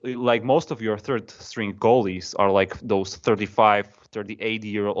 like most of your third string goalies are like those 35,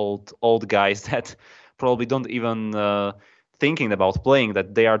 38-year-old guys that probably don't even thinking about playing,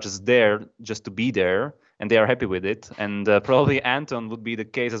 that they are just there just to be there and they are happy with it. And probably Anton would be the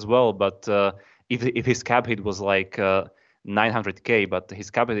case as well. But if his cap hit was like 900K, but his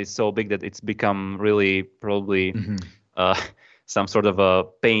cap hit is so big that it's become really probably some sort of a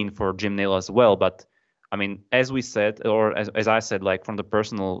pain for Jim Nill as well. But I mean, as we said, or as I said, like from the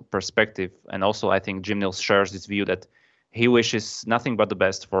personal perspective, and also I think Jim Nill shares this view that he wishes nothing but the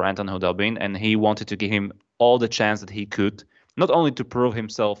best for Anton Hudobin, and he wanted to give him all the chance that he could, not only to prove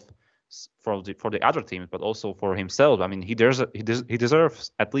himself for the other teams, but also for himself. I mean, he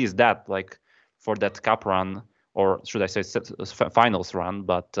deserves at least that, like for that cup run, or should I say finals run.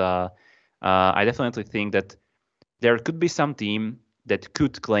 But I definitely think that there could be some team that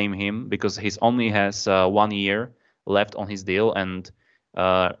could claim him because he only has 1 year left on his deal, and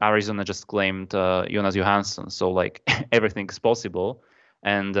Arizona just claimed Jonas Johansson, so like everything is possible.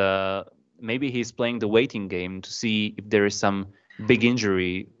 And maybe he's playing the waiting game to see if there is some big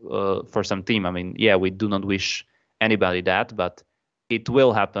injury for some team. I mean, yeah, we do not wish anybody that, but it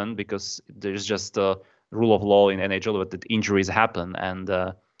will happen because there's just a rule of law in NHL that injuries happen, and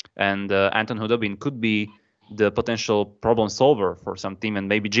Anton Hudobin could be the potential problem solver for some team, and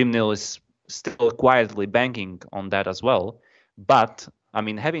maybe Jim Nill is still quietly banking on that as well. But I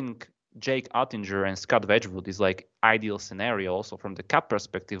mean, having Jake Oettinger and Scott Wedgwood is like ideal scenario also from the cap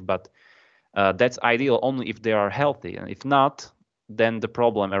perspective, but that's ideal only if they are healthy, and if not, then the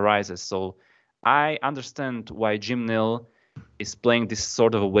problem arises. So I understand why Jim Nill is playing this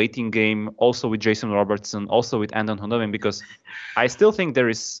sort of a waiting game, also with Jason Robertson, also with Anton Hudobin, because I still think there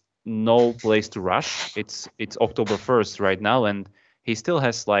is no place to rush. It's October 1st right now, and he still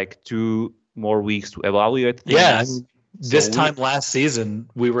has like 2 more weeks to evaluate things. Yeah, I mean, this time last season,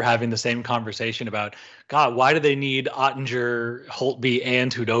 we were having the same conversation about, God, why do they need Oettinger, Holtby,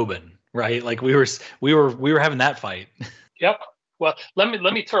 and Hudobin? Right? Like we were having that fight. Yep. Well, let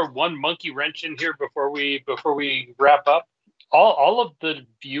me throw one monkey wrench in here before we wrap up. All of the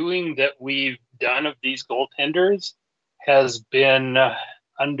viewing that we've done of these goaltenders has been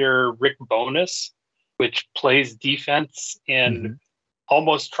under Rick Bowness, which plays defense and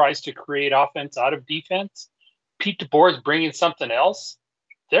almost tries to create offense out of defense. Pete DeBoer is bringing something else.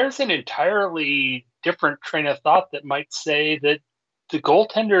 There's an entirely different train of thought that might say that the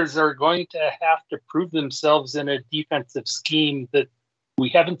goaltenders are going to have to prove themselves in a defensive scheme that we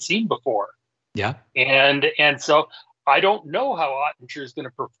haven't seen before. Yeah. And so I don't know how Oettinger is going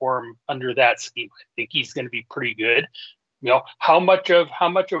to perform under that scheme. I think he's going to be pretty good. You know, how much of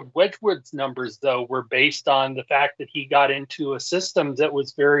Wedgwood's numbers though were based on the fact that he got into a system that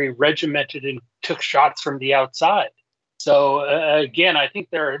was very regimented and took shots from the outside. So again, I think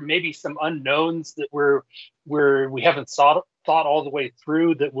there are maybe some unknowns that we haven't thought all the way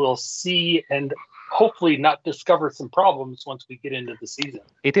through that we'll see and hopefully not discover some problems once we get into the season.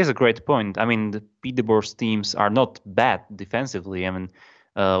 It is a great point. I mean, the Pete DeBoer's teams are not bad defensively. I mean,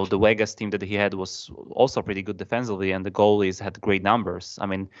 the Vegas team that he had was also pretty good defensively, and the goalies had great numbers. I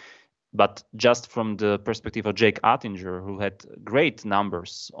mean, but just from the perspective of Jake Oettinger, who had great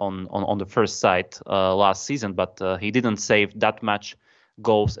numbers on the first side last season, but he didn't save that much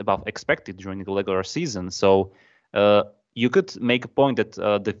goals above expected during the regular season. So you could make a point that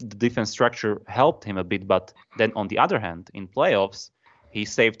the defense structure helped him a bit, but then on the other hand, in playoffs, he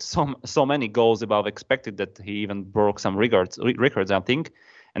saved so many goals above expected that he even broke some records, I think.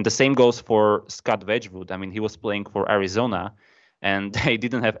 And the same goes for Scott Wedgwood. I mean, he was playing for Arizona, and they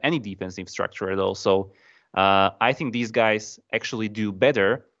didn't have any defensive structure at all. So I think these guys actually do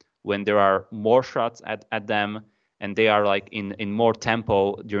better when there are more shots at them, and they are like in more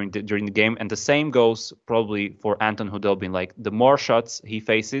tempo during the game. And the same goes probably for Anton Hudobin. Like the more shots he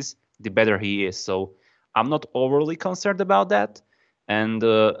faces, the better he is. So I'm not overly concerned about that. And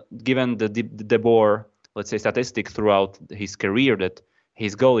given the DeBoer, let's say, statistic throughout his career that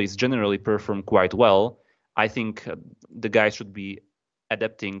his goalies generally perform quite well, I think the guys should be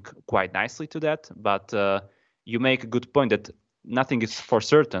adapting quite nicely to that. But you make a good point that nothing is for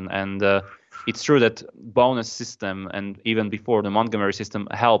certain. And it's true that bonus system and even before the Montgomery system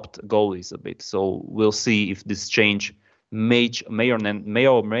helped goalies a bit. So we'll see if this change may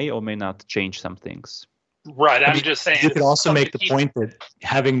or may not change some things. Right. I'm just saying. You could also make the point that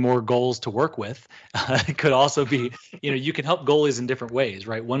having more goals to work with could also be, you can help goalies in different ways,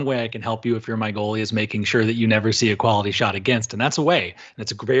 right? One way I can help you if you're my goalie is making sure that you never see a quality shot against. And that's a way. And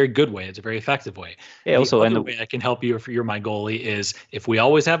it's a very good way. It's a very effective way. Yeah. Also, the way I can help you if you're my goalie is if we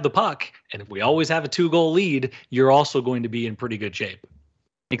always have the puck and if we always have a 2-goal lead, you're also going to be in pretty good shape.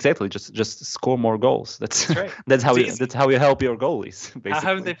 Exactly. Just score more goals. That's right. that's how you help your goalies. Basically. How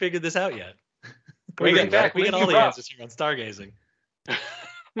haven't they figured this out yet? We get all the answers here on Stargazing.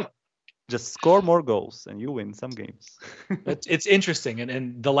 Just score more goals and you win some games. It's interesting.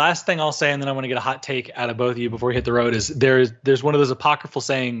 And the last thing I'll say, and then I want to get a hot take out of both of you before we hit the road, is there's one of those apocryphal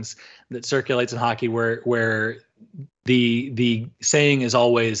sayings that circulates in hockey where the saying is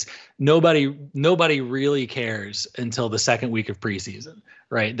always nobody really cares until the second week of preseason,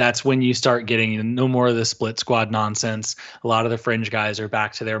 right? That's when you start getting no more of the split squad nonsense. A lot of the fringe guys are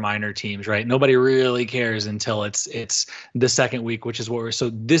back to their minor teams, right? Nobody really cares until it's the second week, which is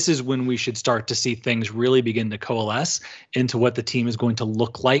so this is when we should start to see things really begin to coalesce into what the team is going to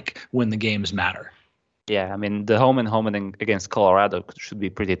look like when the games matter. Yeah, I mean, the home and against Colorado should be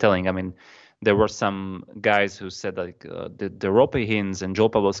pretty telling. I mean, there were some guys who said like the Roope Hintz and Joe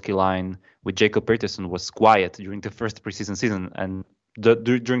Pavelski line with Jacob Peterson was quiet during the first preseason season and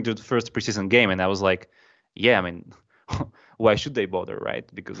during the first preseason game. And I was like, yeah, I mean, why should they bother, right?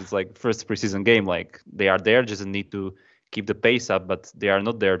 Because it's like first preseason game, like they are there, just need to keep the pace up, but they are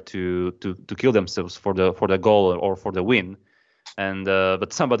not there to kill themselves for the goal or for the win. And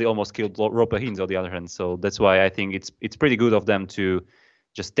but somebody almost killed Roope Hintz on the other hand. So that's why I think it's pretty good of them to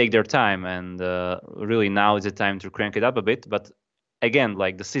just take their time, and really now is the time to crank it up a bit. But again,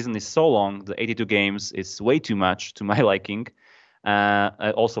 like the season is so long, the 82 games is way too much to my liking,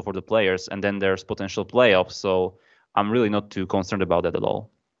 also for the players. And then there's potential playoffs, so I'm really not too concerned about that at all.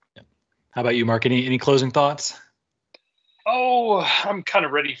 Yeah. How about you, Mark? Any closing thoughts? Oh, I'm kind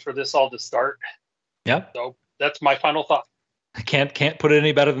of ready for this all to start. Yeah. So that's my final thought. I can't put it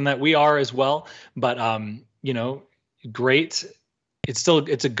any better than that. We are as well, but great. It's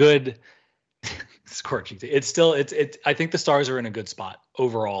a good scorching. I think the Stars are in a good spot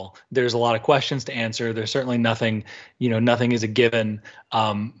overall. There's a lot of questions to answer. There's certainly nothing is a given.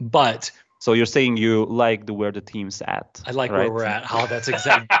 But so you're saying you like where the team's at? I like right? where we're at. Oh, that's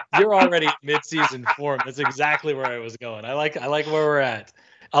exactly. You're already mid-season form. That's exactly where I was going. I like where we're at.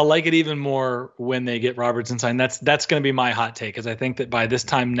 I'll like it even more when they get Robertson signed. That's going to be my hot take, because I think that by this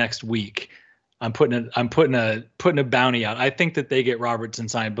time next week, I'm putting a bounty out. I think that they get Robertson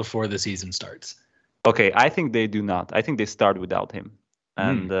signed before the season starts. Okay, I think they do not. I think they start without him,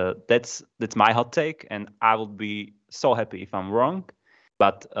 and that's my hot take. And I will be so happy if I'm wrong.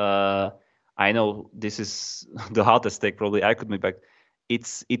 But I know this is the hottest take probably I could make back.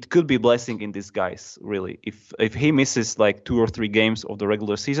 It could be blessing in disguise, really. If he misses like 2 or 3 games of the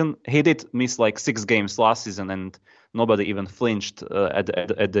regular season, he did miss like 6 games last season, and nobody even flinched at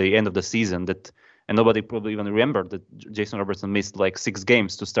the end of the season. And nobody probably even remembered that Jason Robertson missed like 6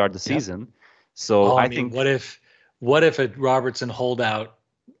 games to start the season. So I think what if a Robertson holdout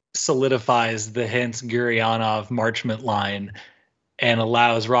solidifies the Hintz, Gurianov, Marchment line and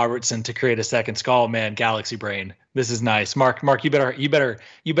allows Robertson to create a second skull? Man, galaxy brain. This is nice. Mark, you better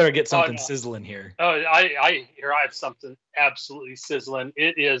get something sizzling here. Oh, I have something absolutely sizzling.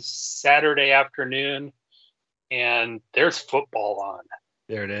 It is Saturday afternoon, and there's football on.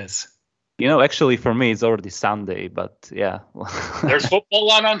 There it is. Actually, for me, it's already Sunday, but yeah. There's football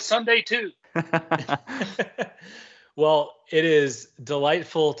on Sunday too. Well, it is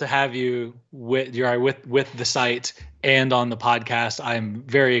delightful to have you with the site and on the podcast. I'm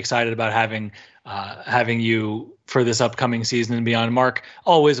very excited about having you for this upcoming season and beyond. Mark,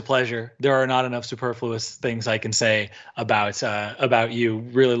 always a pleasure. There are not enough superfluous things I can say about you.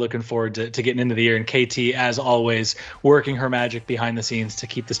 Really looking forward to getting into the year. And KT, as always, working her magic behind the scenes to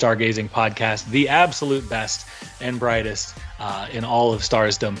keep the Stargazing podcast the absolute best and brightest in all of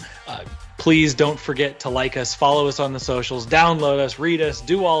Starsdom. Please don't forget to like us, follow us on the socials, download us, read us,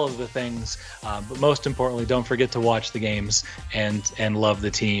 do all of the things. But most importantly, don't forget to watch the games and love the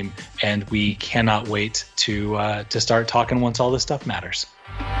team. And we cannot wait to start talking once all this stuff matters.